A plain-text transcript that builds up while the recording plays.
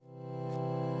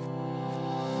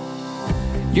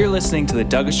You're listening to the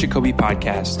Douglas Jacoby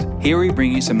Podcast. Here we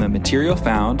bring you some of the material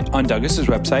found on Douglas's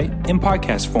website in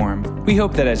podcast form. We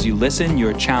hope that as you listen, you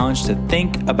are challenged to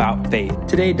think about faith.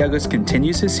 Today, Douglas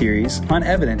continues his series on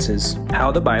evidences,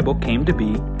 how the Bible came to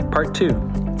be, part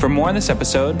 2. For more on this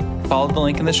episode, follow the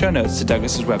link in the show notes to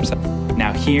Douglas's website.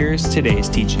 Now here's today's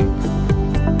teaching.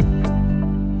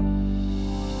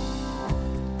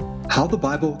 How the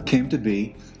Bible Came to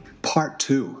Be, Part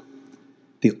 2,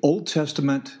 the Old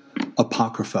Testament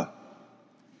Apocrypha.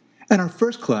 In our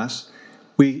first class,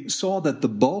 we saw that the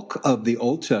bulk of the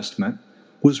Old Testament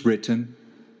was written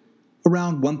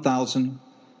around 1000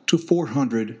 to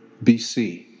 400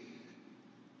 BC.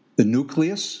 The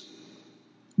nucleus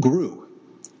grew.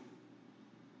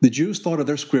 The Jews thought of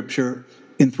their scripture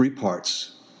in 3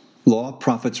 parts: law,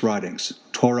 prophets, writings,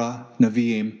 Torah,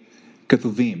 Nevi'im,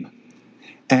 Ketuvim.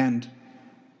 And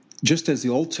just as the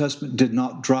Old Testament did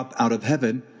not drop out of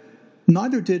heaven,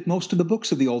 neither did most of the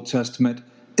books of the Old Testament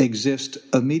exist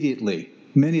immediately.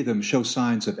 Many of them show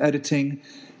signs of editing,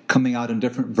 coming out in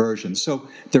different versions. So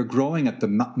they're growing at the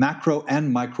macro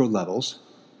and micro levels.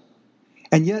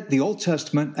 And yet the Old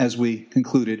Testament, as we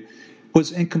concluded,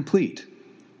 was incomplete.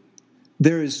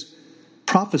 There is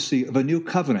prophecy of a new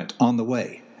covenant on the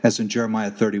way, as in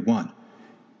Jeremiah 31.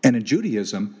 And in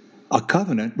Judaism, a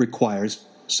covenant requires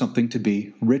something to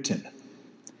be written.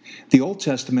 The Old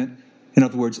Testament, in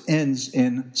other words, ends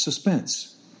in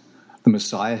suspense. The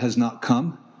Messiah has not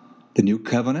come. The new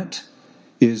covenant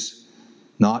is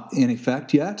not in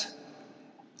effect yet.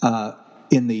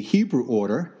 In the Hebrew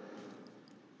order,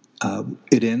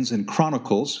 it ends in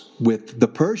Chronicles with the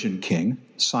Persian king,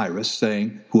 Cyrus,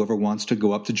 saying, whoever wants to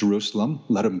go up to Jerusalem,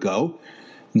 let him go.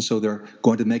 And so they're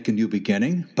going to make a new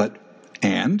beginning, but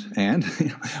and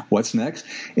what's next?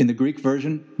 In the Greek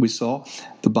version, we saw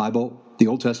the Bible, the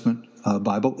Old Testament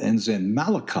Bible ends in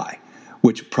Malachi,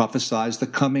 which prophesies the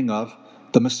coming of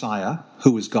the Messiah,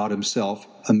 who is God himself,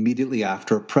 immediately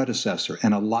after a predecessor,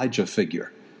 an Elijah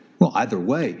figure. Well, either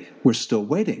way, we're still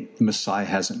waiting. The Messiah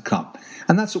hasn't come.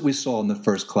 And that's what we saw in the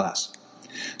first class.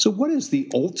 So what is the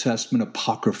Old Testament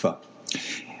Apocrypha?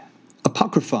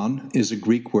 Apocryphon is a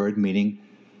Greek word meaning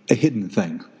a hidden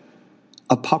thing.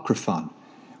 Apocryphon.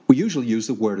 We usually use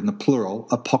the word in the plural,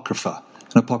 apocrypha.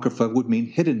 An apocrypha would mean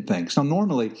hidden things. Now,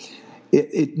 normally,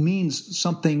 it means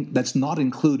something that's not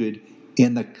included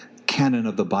in the canon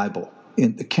of the Bible.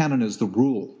 The canon is the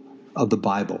rule of the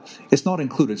Bible. It's not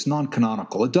included. It's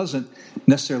non-canonical. It doesn't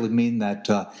necessarily mean that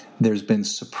there's been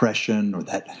suppression or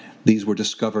that these were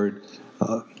discovered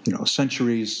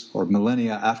centuries or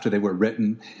millennia after they were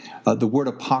written. The word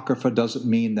apocrypha doesn't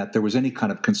mean that there was any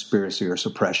kind of conspiracy or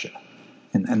suppression.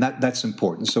 And that's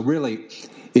important. So really,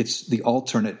 it's the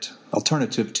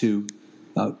alternative to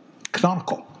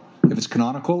canonical. If it's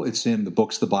canonical, it's in the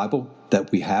books of the Bible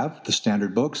that we have, the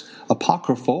standard books.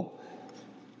 Apocryphal,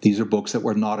 these are books that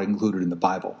were not included in the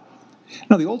Bible.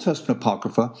 Now, the Old Testament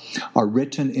Apocrypha are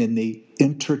written in the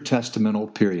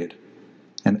intertestamental period.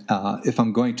 And if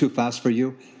I'm going too fast for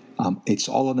you, it's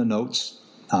all in the notes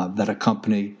that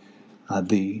accompany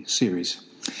the series.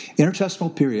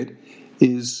 Intertestamental period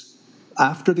is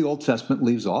after the Old Testament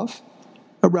leaves off,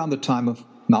 around the time of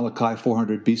Malachi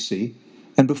 400 BC,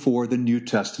 and before the New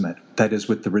Testament. That is,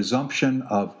 with the resumption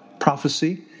of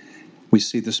prophecy. We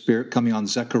see the Spirit coming on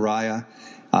Zechariah.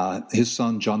 His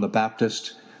son, John the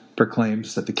Baptist,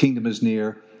 proclaims that the kingdom is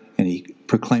near, and he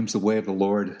proclaims the way of the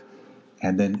Lord,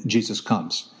 and then Jesus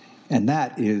comes. And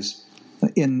that is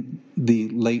in the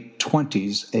late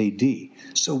 20s AD.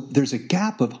 So there's a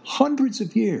gap of hundreds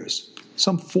of years,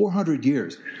 some 400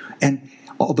 years. And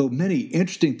although many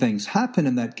interesting things happen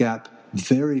in that gap,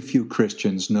 very few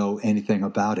Christians know anything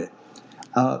about it.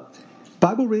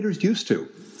 Bible readers used to.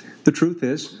 The truth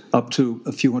is, up to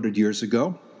a few hundred years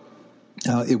ago,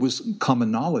 it was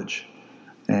common knowledge.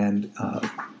 And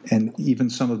even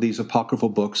some of these apocryphal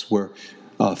books were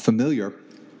familiar.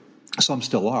 Some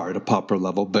still are at a popular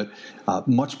level, but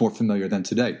much more familiar than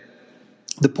today.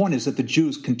 The point is that the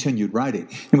Jews continued writing.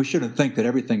 And we shouldn't think that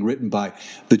everything written by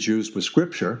the Jews was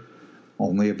Scripture.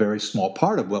 Only a very small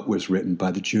part of what was written by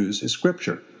the Jews is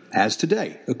Scripture. As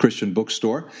today, a Christian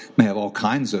bookstore may have all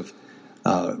kinds of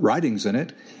writings in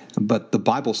it, but the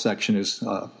Bible section is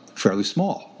fairly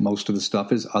small. Most of the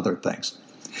stuff is other things.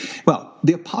 Well,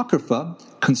 the Apocrypha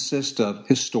consist of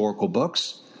historical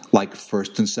books, like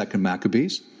 1st and 2nd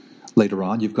Maccabees. Later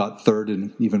on, you've got 3rd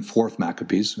and even 4th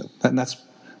Maccabees, and that's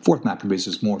 4th Maccabees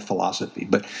is more philosophy.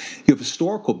 But you have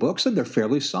historical books, and they're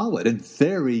fairly solid and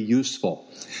very useful.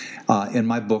 In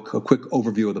my book, A Quick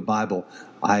Overview of the Bible,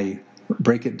 I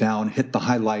break it down, hit the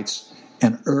highlights,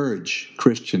 and urge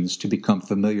Christians to become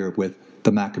familiar with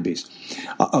the Maccabees.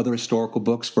 Other historical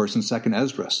books, 1st and 2nd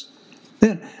Esdras.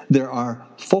 Then there are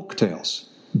folk tales,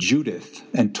 Judith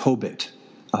and Tobit,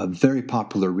 very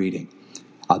popular reading.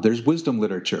 There's wisdom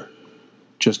literature.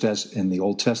 Just as in the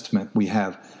Old Testament, we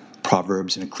have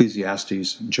Proverbs and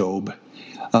Ecclesiastes, Job.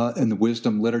 In the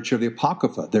wisdom literature of the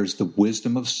Apocrypha, there's the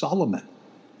Wisdom of Solomon.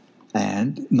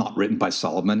 And not written by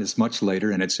Solomon, it's much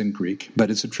later and it's in Greek, but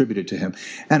it's attributed to him.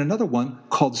 And another one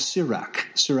called Sirach.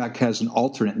 Sirach has an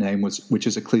alternate name, which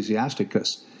is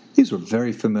Ecclesiasticus. These were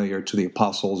very familiar to the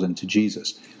apostles and to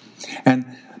Jesus. And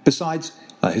besides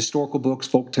historical books,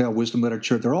 folktale, wisdom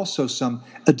literature, there are also some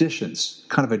additions,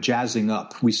 kind of a jazzing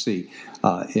up we see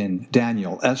in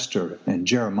Daniel, Esther, and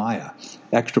Jeremiah,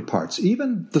 extra parts.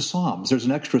 Even the Psalms, there's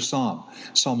an extra psalm,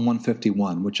 Psalm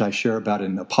 151, which I share about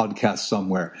in a podcast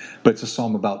somewhere, but it's a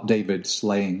psalm about David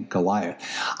slaying Goliath.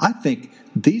 I think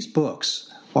these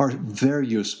books are very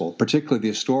useful, particularly the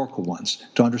historical ones,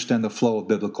 to understand the flow of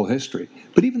biblical history.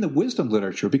 But even the wisdom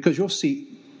literature, because you'll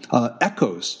see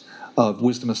echoes of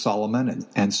Wisdom of Solomon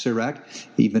and Sirach,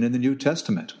 even in the New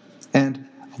Testament. And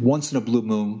once in a blue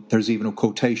moon, there's even a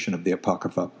quotation of the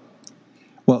Apocrypha.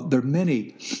 Well, there are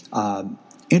many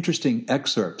interesting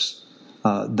excerpts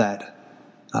that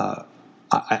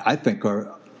I think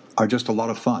are just a lot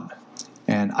of fun.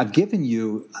 And I've given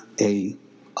you a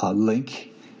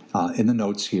link in the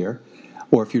notes here,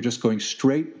 or if you're just going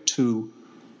straight to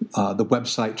the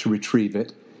website to retrieve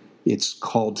it, it's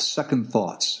called Second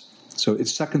Thoughts. So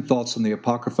it's Second Thoughts on the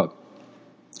Apocrypha.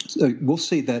 So we'll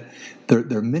see that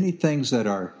there are many things that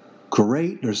are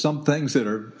great. There's some things that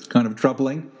are kind of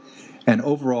troubling. And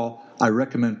overall, I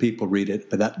recommend people read it,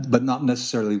 but not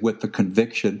necessarily with the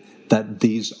conviction that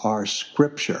these are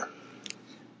Scripture.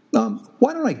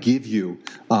 Why don't I give you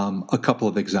a couple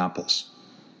of examples?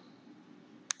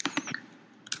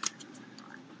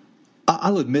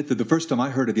 I'll admit that the first time I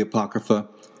heard of the Apocrypha,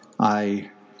 I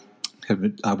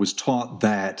was taught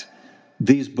that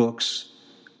these books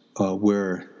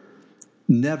were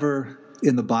never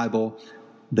in the Bible.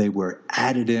 They were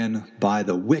added in by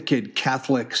the wicked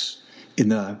Catholics in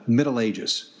the Middle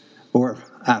Ages, or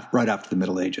right after the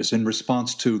Middle Ages, in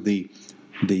response to the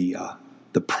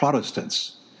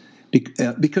Protestants,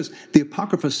 because the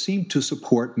Apocrypha seemed to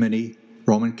support many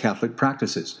Roman Catholic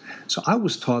practices. So I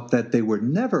was taught that they were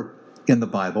never in the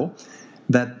Bible,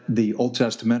 that the Old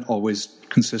Testament always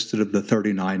consisted of the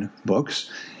 39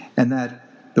 books, and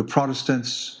that the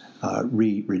Protestants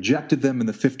rejected them in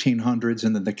the 1500s,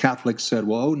 and then the Catholics said,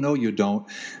 well, oh, no, you don't.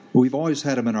 We've always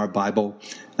had them in our Bible,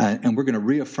 and we're going to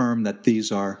reaffirm that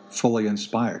these are fully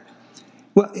inspired.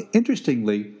 Well,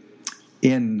 interestingly,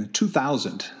 in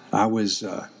 2000, I was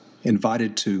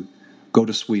invited to go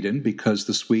to Sweden because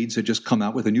the Swedes had just come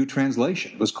out with a new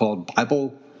translation. It was called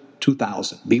Bible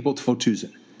 2000, Bibel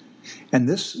 2000. And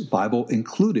this Bible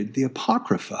included the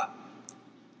Apocrypha.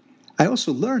 I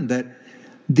also learned that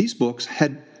these books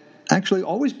had actually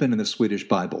always been in the Swedish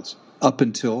Bibles up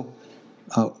until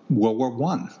World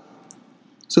War I.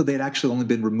 So they had actually only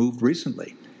been removed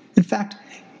recently. In fact,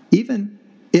 even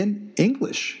in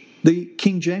English, the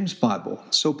King James Bible,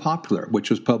 so popular, which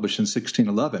was published in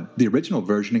 1611, the original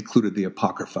version included the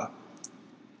Apocrypha.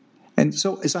 And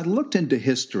so as I looked into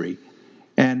history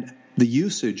and the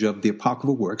usage of the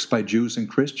Apocryphal works by Jews and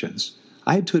Christians,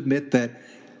 I had to admit that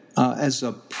as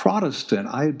a Protestant,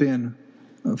 I had been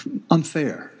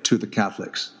unfair to the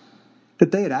Catholics,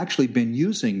 that they had actually been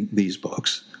using these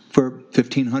books for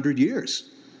 1,500 years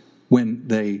when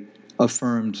they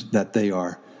affirmed that they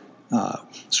are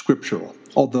scriptural,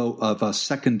 although of a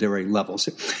secondary level.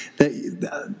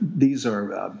 These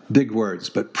are big words,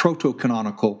 but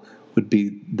proto-canonical would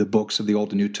be the books of the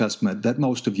Old and New Testament that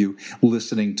most of you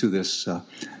listening to this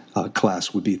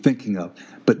class would be thinking of.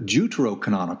 But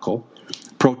deuterocanonical,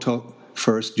 proto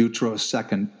first, deutero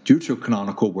second,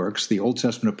 deuterocanonical works, the Old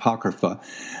Testament Apocrypha,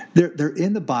 they're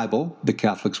in the Bible, the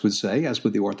Catholics would say, as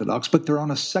with the Orthodox, but they're on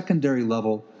a secondary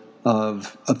level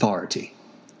of authority.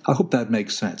 I hope that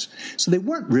makes sense. So they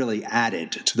weren't really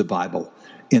added to the Bible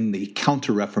in the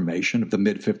Counter-Reformation of the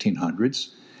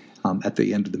mid-1500s, at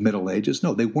the end of the Middle Ages.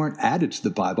 No, they weren't added to the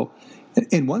Bible.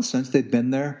 In one sense, they'd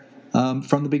been there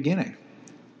from the beginning.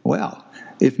 Well,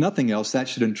 if nothing else, that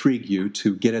should intrigue you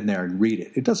to get in there and read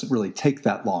it. It doesn't really take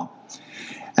that long.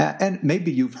 And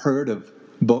maybe you've heard of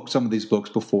some of these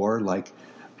books before, like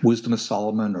Wisdom of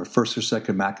Solomon or 1st or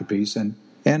 2nd Maccabees, and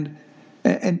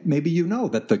maybe you know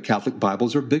that the Catholic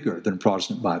Bibles are bigger than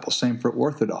Protestant Bibles. Same for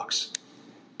Orthodox.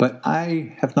 But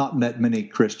I have not met many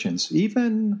Christians,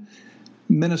 even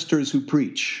ministers who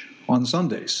preach on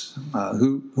Sundays,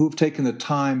 who have taken the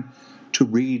time to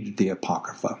read the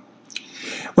Apocrypha.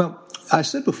 Well, I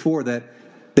said before that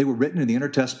they were written in the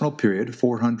intertestamental period,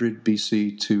 400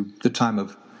 BC to the time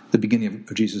of the beginning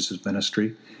of Jesus'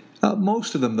 ministry.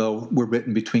 Most of them, though, were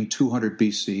written between 200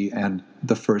 BC and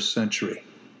the first century.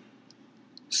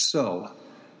 So,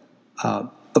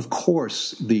 of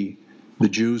course, the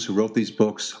Jews who wrote these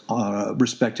books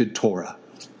respected Torah,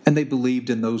 and they believed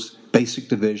in those basic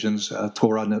divisions,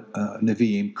 Torah,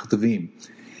 Nevi'im, Ketuvim.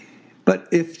 But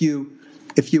if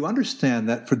you understand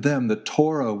that for them the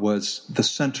Torah was the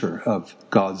center of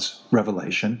God's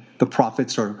revelation, the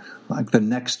prophets are like the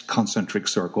next concentric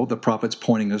circle, the prophets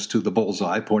pointing us to the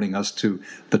bullseye, pointing us to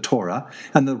the Torah,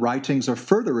 and the writings are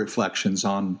further reflections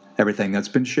on everything that's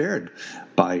been shared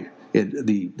by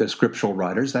the scriptural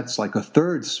writers. That's like a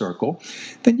third circle.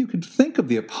 Then you can think of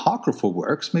the apocryphal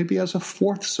works maybe as a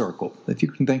fourth circle, if you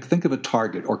can think of a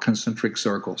target or concentric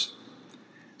circles.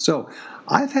 So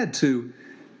I've had to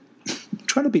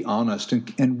try to be honest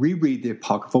and reread the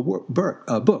apocryphal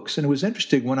books. And it was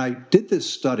interesting, when I did this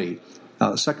study,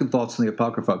 Second Thoughts on the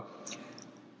Apocrypha,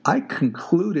 I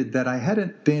concluded that I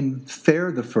hadn't been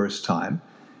fair the first time,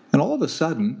 and all of a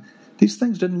sudden, these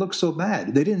things didn't look so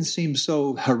bad. They didn't seem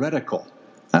so heretical.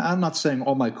 I'm not saying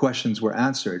all my questions were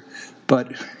answered,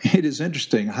 but it is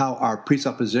interesting how our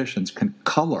presuppositions can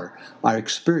color our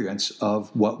experience of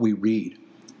what we read.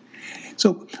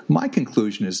 So my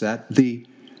conclusion is that the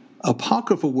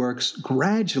apocryphal works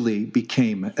gradually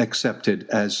became accepted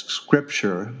as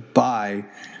scripture by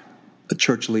the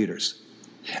church leaders.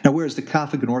 Now, whereas the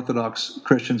Catholic and Orthodox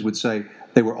Christians would say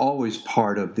they were always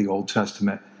part of the Old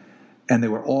Testament and they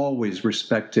were always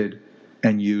respected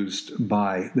and used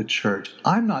by the church,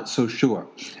 I'm not so sure.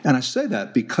 And I say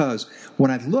that because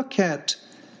when I look at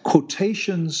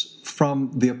quotations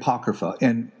from the Apocrypha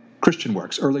in Christian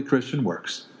works, early Christian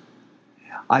works,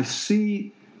 I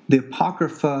see the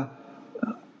Apocrypha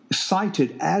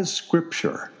cited as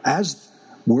scripture, as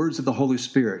words of the Holy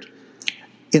Spirit,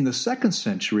 in the second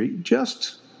century,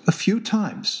 just a few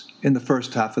times in the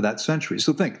first half of that century.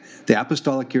 So think, the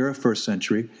Apostolic era, first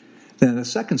century, then in the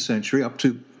second century, up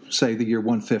to, say, the year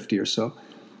 150 or so,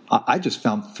 I just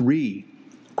found 3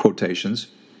 quotations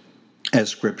as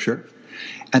scripture.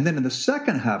 And then in the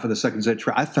second half of the second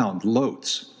century, I found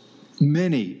loads.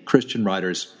 Many Christian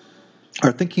writers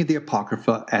are thinking of the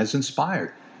Apocrypha as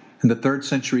inspired. In the 3rd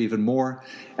century, even more,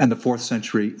 and the 4th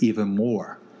century, even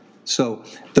more. So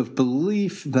the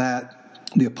belief that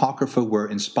the Apocrypha were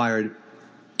inspired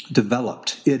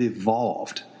developed, it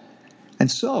evolved. And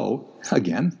so,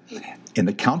 again, in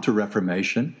the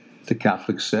Counter-Reformation, the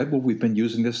Catholics said, well, we've been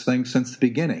using this thing since the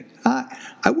beginning.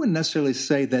 I wouldn't necessarily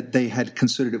say that they had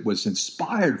considered it was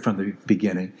inspired from the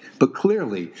beginning, but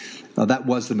clearly that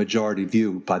was the majority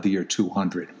view by the year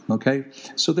 200. Okay?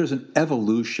 So there's an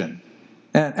evolution.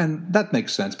 And that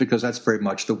makes sense because that's very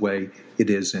much the way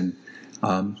it is in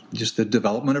just the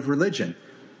development of religion.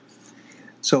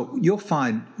 So you'll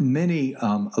find many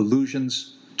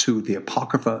allusions to the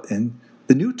Apocrypha in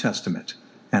the New Testament.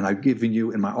 And I've given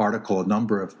you in my article a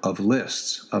number of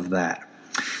lists of that.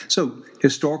 So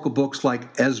historical books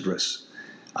like Esdras,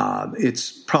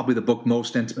 it's probably the book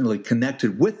most intimately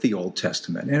connected with the Old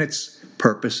Testament. And its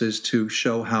purpose is to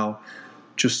show how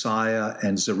Josiah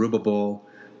and Zerubbabel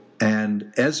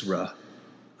and Ezra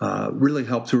really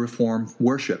helped to reform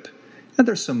worship. And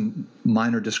there's some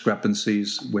minor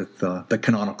discrepancies with the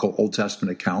canonical Old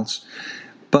Testament accounts,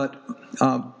 but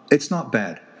it's not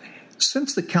bad.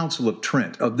 Since the Council of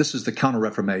Trent, this is the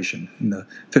Counter-Reformation in the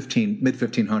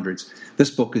mid-1500s, this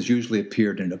book has usually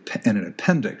appeared in an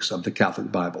appendix of the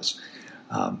Catholic Bibles.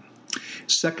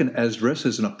 Second Esdras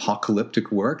is an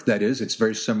apocalyptic work. That is, it's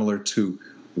very similar to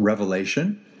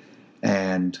Revelation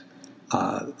and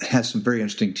has some very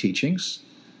interesting teachings.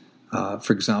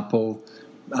 For example,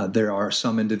 there are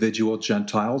some individual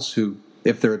Gentiles who,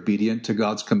 if they're obedient to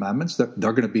God's commandments, they're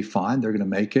going to be fine. They're going to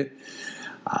make it.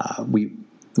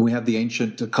 We have the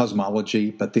ancient cosmology,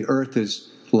 but the Earth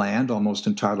is land, almost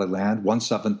entirely land.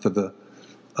 1/7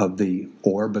 of the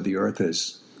orb of the Earth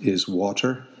is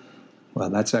water. Well,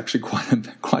 that's actually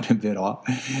quite a bit off.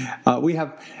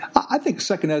 I think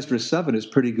 2nd Esdras 7 is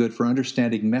pretty good for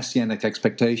understanding messianic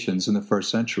expectations in the first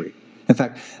century. In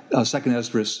fact, 2nd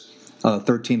Esdras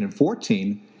 13 and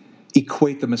 14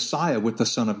 equate the Messiah with the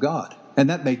Son of God. And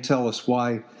that may tell us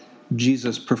why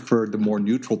Jesus preferred the more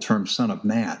neutral term Son of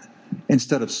Man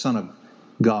instead of Son of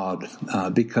God,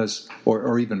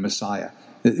 or even Messiah.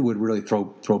 It would really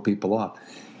throw people off.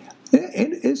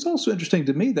 And it's also interesting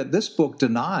to me that this book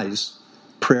denies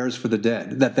prayers for the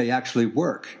dead, that they actually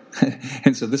work.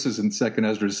 And so this is in 2nd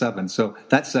Esdras 7. So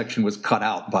that section was cut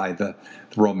out by the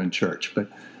Roman Church. But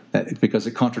because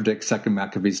it contradicts 2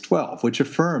 Maccabees 12, which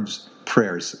affirms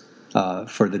prayers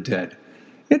for the dead.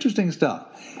 Interesting stuff.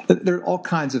 There are all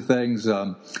kinds of things.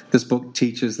 This book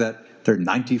teaches that there are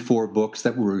 94 books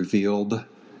that were revealed.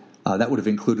 That would have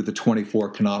included the 24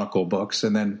 canonical books,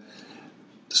 and then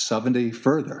 70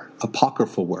 further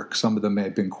apocryphal works. Some of them may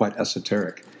have been quite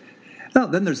esoteric. Now,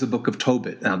 then there's the Book of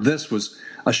Tobit. Now, this was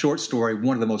a short story,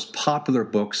 one of the most popular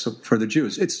books for the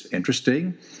Jews. It's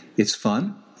interesting. It's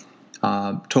fun.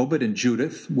 Tobit and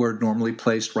Judith were normally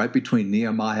placed right between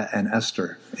Nehemiah and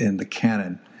Esther in the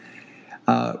canon.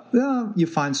 You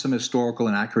find some historical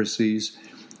inaccuracies.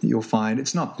 You'll find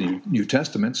it's not the New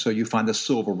Testament, so you find the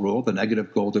silver rule, the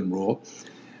negative golden rule.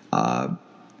 But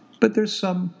there's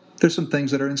some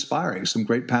things that are inspiring, some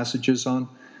great passages on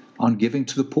giving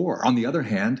to the poor. On the other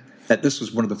hand, this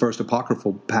was one of the first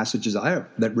apocryphal passages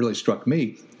that really struck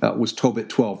me, was Tobit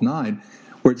 12:9,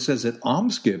 where it says that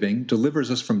almsgiving delivers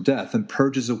us from death and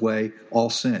purges away all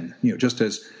sin. Just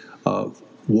as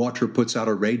water puts out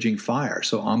a raging fire,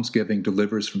 so almsgiving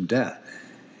delivers from death.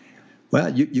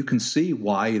 Well, you can see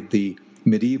why the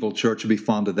medieval church would be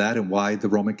fond of that and why the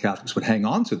Roman Catholics would hang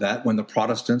on to that when the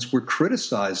Protestants were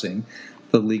criticizing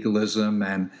the legalism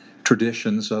and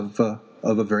traditions of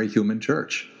a very human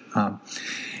church.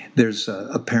 There's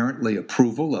apparently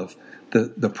approval of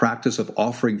the practice of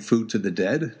offering food to the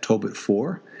dead, Tobit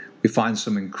 4. We find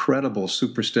some incredible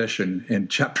superstition in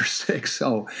chapter 6.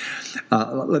 So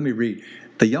let me read.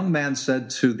 The young man said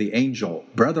to the angel,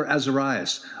 Brother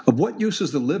Azarias, of what use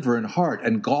is the liver and heart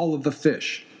and gall of the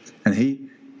fish? And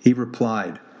he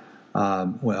replied,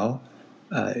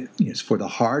 it's for the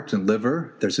heart and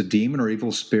liver. There's a demon or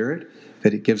evil spirit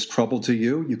that it gives trouble to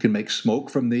you. You can make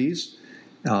smoke from these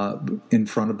in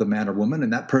front of the man or woman,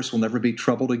 and that person will never be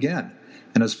troubled again.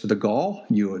 And as for the gall,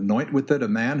 you anoint with it a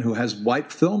man who has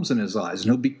white films in his eyes,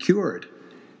 and he'll be cured.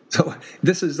 So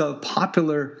this is a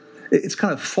popular, it's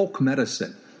kind of folk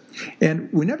medicine.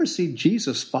 And we never see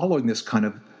Jesus following this kind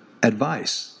of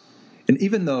advice. And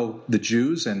even though the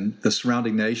Jews and the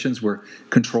surrounding nations were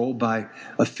controlled by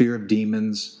a fear of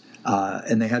demons,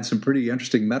 and they had some pretty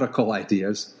interesting medical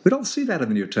ideas, we don't see that in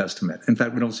the New Testament. In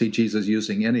fact, we don't see Jesus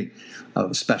using any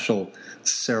special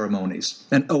ceremonies.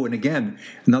 And again,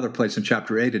 another place in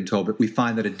chapter 8 in Tobit, we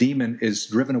find that a demon is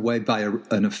driven away by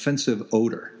an offensive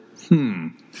odor.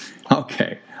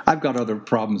 Okay. I've got other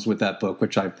problems with that book,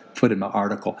 which I put in my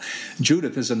article.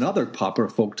 Judith is another popular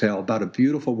folktale about a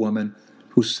beautiful woman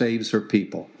who saves her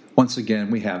people. Once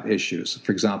again, we have issues.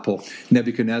 For example,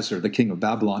 Nebuchadnezzar, the king of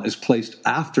Babylon, is placed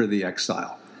after the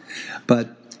exile.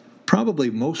 But probably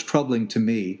most troubling to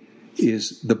me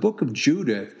is the book of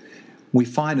Judith. We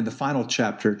find in the final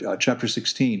chapter, chapter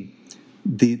 16,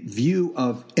 the view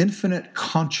of infinite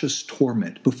conscious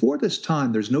torment. Before this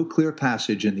time, there's no clear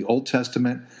passage in the Old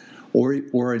Testament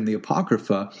or in the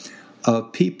Apocrypha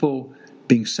of people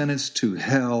being sentenced to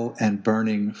hell and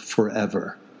burning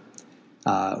forever.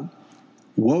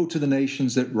 Woe to the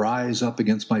nations that rise up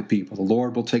against my people. The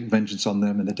Lord will take vengeance on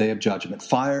them in the day of judgment.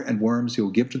 Fire and worms he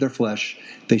will give to their flesh.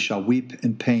 They shall weep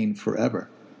in pain forever.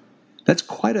 That's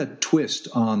quite a twist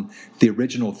on the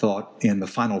original thought in the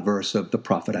final verse of the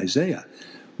prophet Isaiah.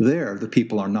 There, the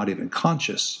people are not even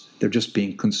conscious. They're just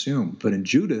being consumed. But in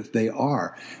Judith, they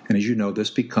are. And as you know, this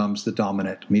becomes the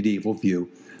dominant medieval view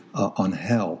on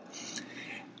hell.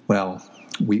 Well,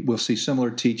 we'll see similar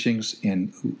teachings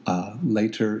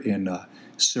later in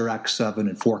Sirach 7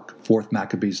 and 4th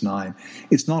Maccabees 9.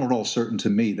 It's not at all certain to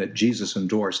me that Jesus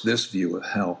endorsed this view of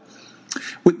hell.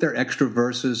 With their extra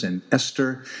verses in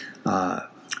Esther,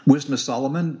 Wisdom of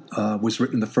Solomon was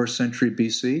written in the 1st century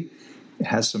BC. It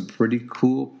has some pretty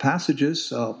cool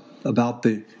passages about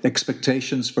the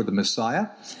expectations for the Messiah,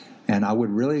 and I would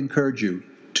really encourage you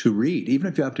to read, even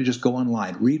if you have to just go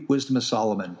online, read Wisdom of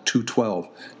Solomon 2:12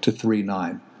 to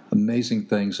 3:9. Amazing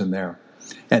things in there.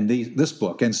 And this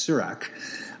book and Sirach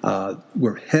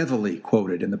were heavily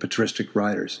quoted in the patristic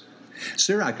writers.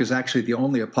 Sirach is actually the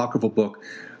only apocryphal book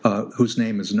whose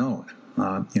name is known.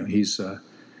 He's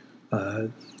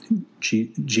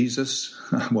Jesus.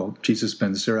 Well, Jesus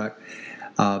ben Sirach.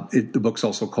 The book's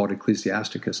also called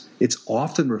Ecclesiasticus. It's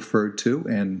often referred to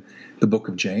in the book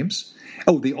of James.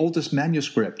 The oldest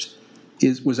manuscript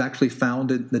was actually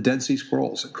found in the Dead Sea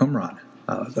Scrolls at Qumran,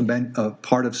 a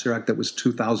part of Sirach that was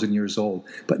 2,000 years old.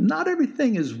 But not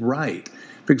everything is right.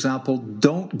 For example,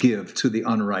 don't give to the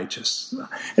unrighteous.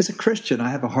 As a Christian, I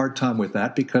have a hard time with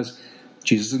that because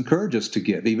Jesus encourages us to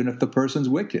give, even if the person's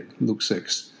wicked, Luke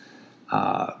 6.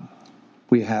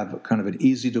 We have kind of an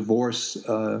easy divorce.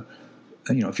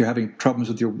 If you're having problems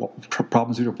with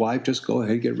your wife, just go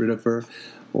ahead, get rid of her.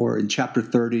 Or in chapter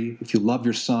 30, if you love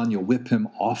your son, you'll whip him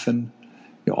often.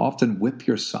 You often whip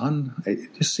your son.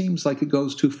 It just seems like it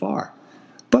goes too far.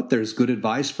 But there's good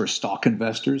advice for stock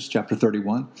investors, chapter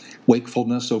 31.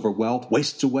 Wakefulness over wealth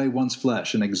wastes away one's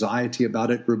flesh, and anxiety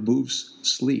about it removes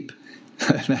sleep.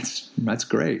 That's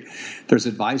great. There's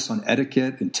advice on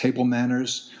etiquette and table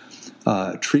manners,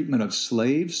 treatment of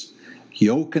slaves.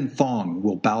 Yoke and thong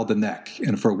will bow the neck,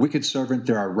 and for a wicked servant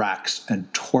there are racks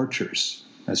and tortures.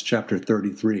 That's chapter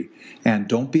 33. And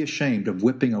don't be ashamed of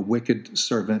whipping a wicked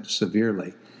servant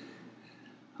severely.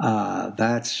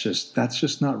 That's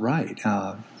just not right.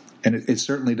 And it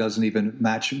certainly doesn't even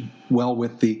match well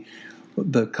with the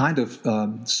kind of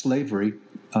slavery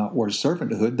or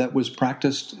servanthood that was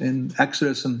practiced in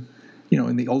Exodus and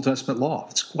in the Old Testament law.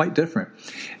 It's quite different.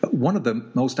 One of the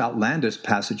most outlandish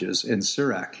passages in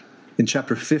Sirach, in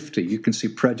chapter 50, you can see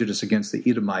prejudice against the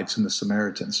Edomites and the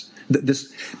Samaritans.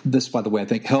 This, by the way, I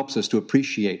think helps us to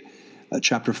appreciate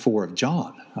chapter 4 of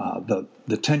John,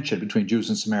 the tension between Jews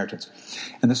and Samaritans.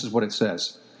 And this is what it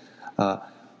says.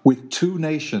 With two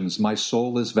nations my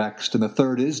soul is vexed, and the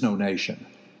third is no nation.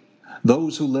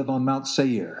 Those who live on Mount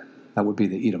Seir, that would be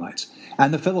the Edomites,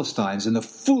 and the Philistines, and the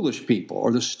foolish people,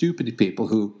 or the stupid people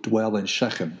who dwell in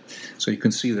Shechem. So you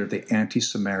can see there the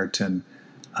anti-Samaritan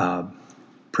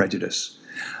prejudice.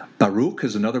 Baruch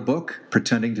is another book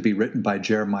pretending to be written by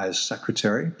Jeremiah's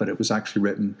secretary, but it was actually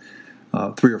written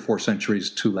 3 or 4 centuries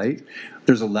too late.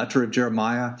 There's a letter of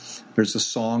Jeremiah. There's a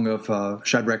song of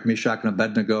Shadrach, Meshach, and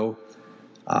Abednego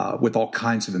with all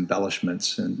kinds of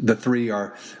embellishments. And the three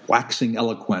are waxing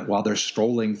eloquent while they're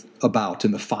strolling about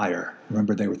in the fire.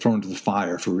 Remember, they were thrown into the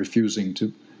fire for refusing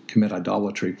to commit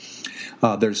idolatry.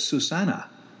 There's Susanna,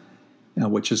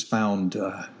 which is found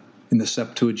in the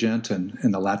Septuagint and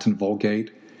in the Latin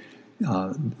Vulgate.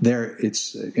 There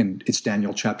it's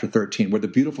Daniel chapter 13, where the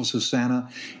beautiful Susanna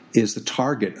is the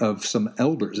target of some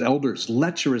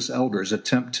lecherous elders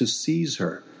attempt to seize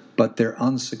her, but they're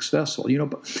unsuccessful. You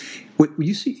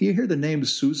hear the name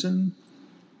Susan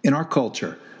in our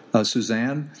culture,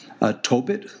 Suzanne,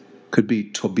 Tobit, could be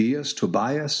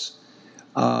Tobias.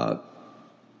 A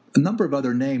number of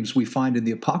other names we find in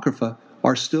the Apocrypha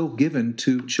are still given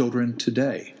to children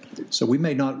today. So we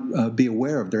may not be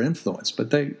aware of their influence, but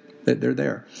they're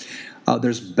there.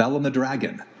 There's Bel and the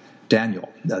dragon, Daniel.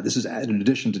 This is in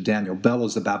addition to Daniel. Bel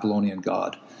is the Babylonian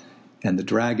god. And the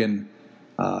dragon,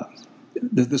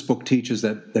 this book teaches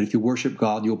that if you worship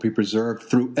God, you'll be preserved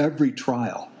through every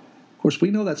trial. Of course,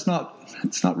 we know it's not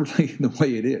really the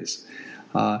way it is.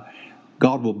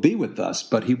 God will be with us,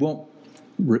 but he won't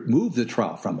remove the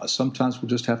trial from us. Sometimes we'll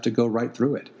just have to go right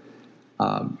through it.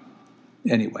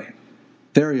 Anyway.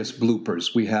 Various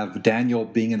bloopers. We have Daniel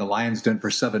being in the lion's den for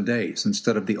 7 days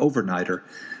instead of the overnighter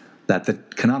that the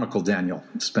canonical Daniel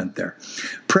spent there.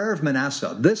 Prayer of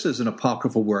Manasseh. This is an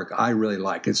apocryphal work I really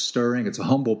like. It's stirring. It's a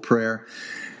humble prayer.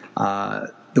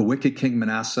 The wicked king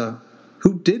Manasseh,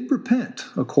 who did repent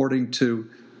according to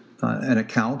an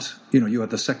account. You have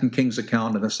the 2 Kings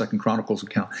account and the 2 Chronicles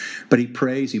account. But he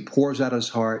prays. He pours out his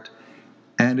heart.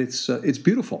 And it's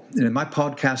beautiful. And in my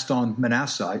podcast on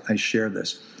Manasseh, I share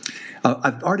this.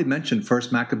 I've already mentioned 1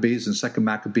 Maccabees and 2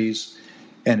 Maccabees,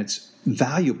 and it's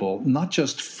valuable not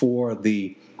just for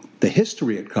the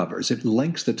history it covers. It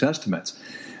links the Testaments,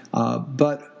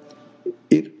 but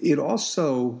it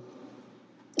also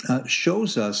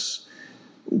shows us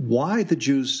why the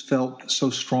Jews felt so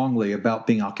strongly about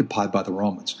being occupied by the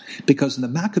Romans. Because in the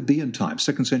Maccabean time,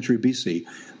 2nd century BC,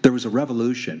 there was a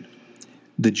revolution.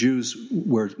 The Jews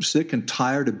were sick and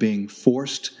tired of being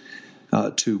forced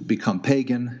to become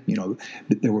pagan.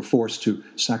 They were forced to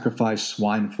sacrifice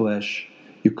swine flesh.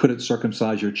 You couldn't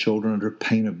circumcise your children under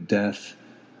pain of death.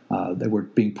 They were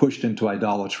being pushed into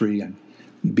idolatry and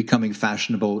becoming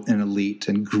fashionable and elite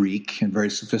and Greek and very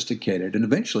sophisticated. And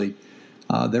eventually,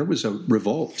 there was a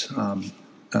revolt,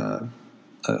 a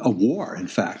war, in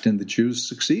fact, and the Jews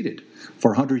succeeded.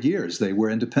 For 100 years, they were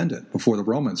independent before the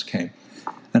Romans came.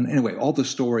 And anyway, all the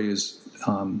stories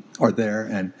are there,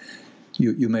 and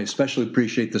you may especially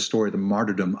appreciate the story of the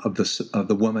martyrdom of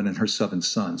the woman and her 7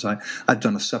 sons. I've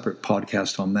done a separate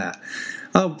podcast on that.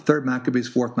 3rd Maccabees,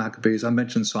 4th Maccabees, I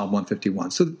mentioned Psalm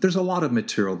 151. So there's a lot of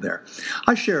material there.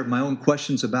 I share my own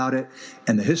questions about it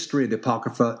and the history of the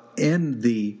Apocrypha in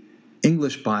the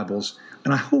English Bibles,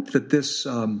 and I hope that this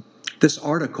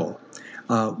article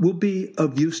will be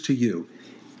of use to you.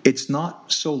 It's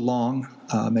not so long,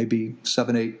 maybe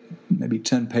 7, 8, maybe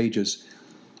 10 pages.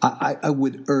 I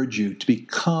would urge you to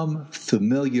become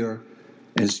familiar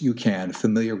as you can,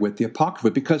 familiar with the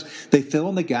Apocrypha, because they fill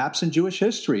in the gaps in Jewish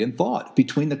history and thought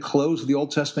between the close of the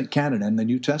Old Testament canon and the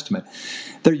New Testament.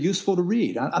 They're useful to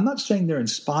read. I'm not saying they're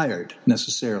inspired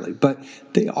necessarily, but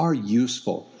they are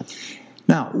useful.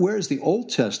 Now, whereas the Old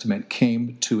Testament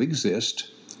came to exist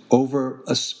over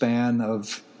a span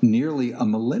of nearly a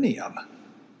millennium,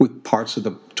 with parts of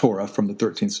the Torah from the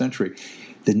 13th century,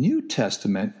 the New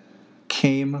Testament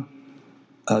came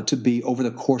to be over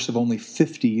the course of only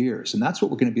 50 years. And that's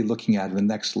what we're going to be looking at in the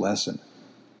next lesson.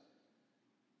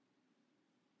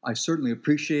 I certainly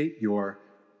appreciate your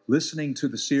listening to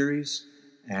the series,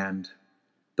 and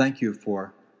thank you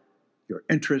for your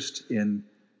interest in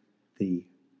the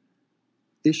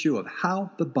issue of how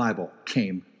the Bible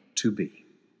came to be.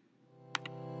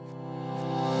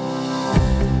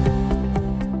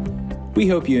 We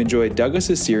hope you enjoyed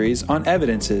Douglas's series on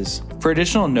evidences. For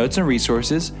additional notes and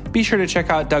resources, be sure to check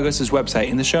out Douglas's website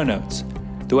in the show notes.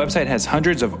 The website has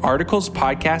hundreds of articles,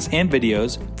 podcasts, and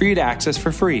videos for you to access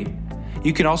for free.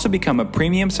 You can also become a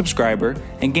premium subscriber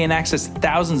and gain access to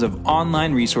thousands of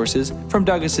online resources from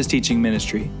Douglas's teaching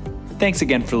ministry. Thanks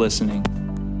again for listening.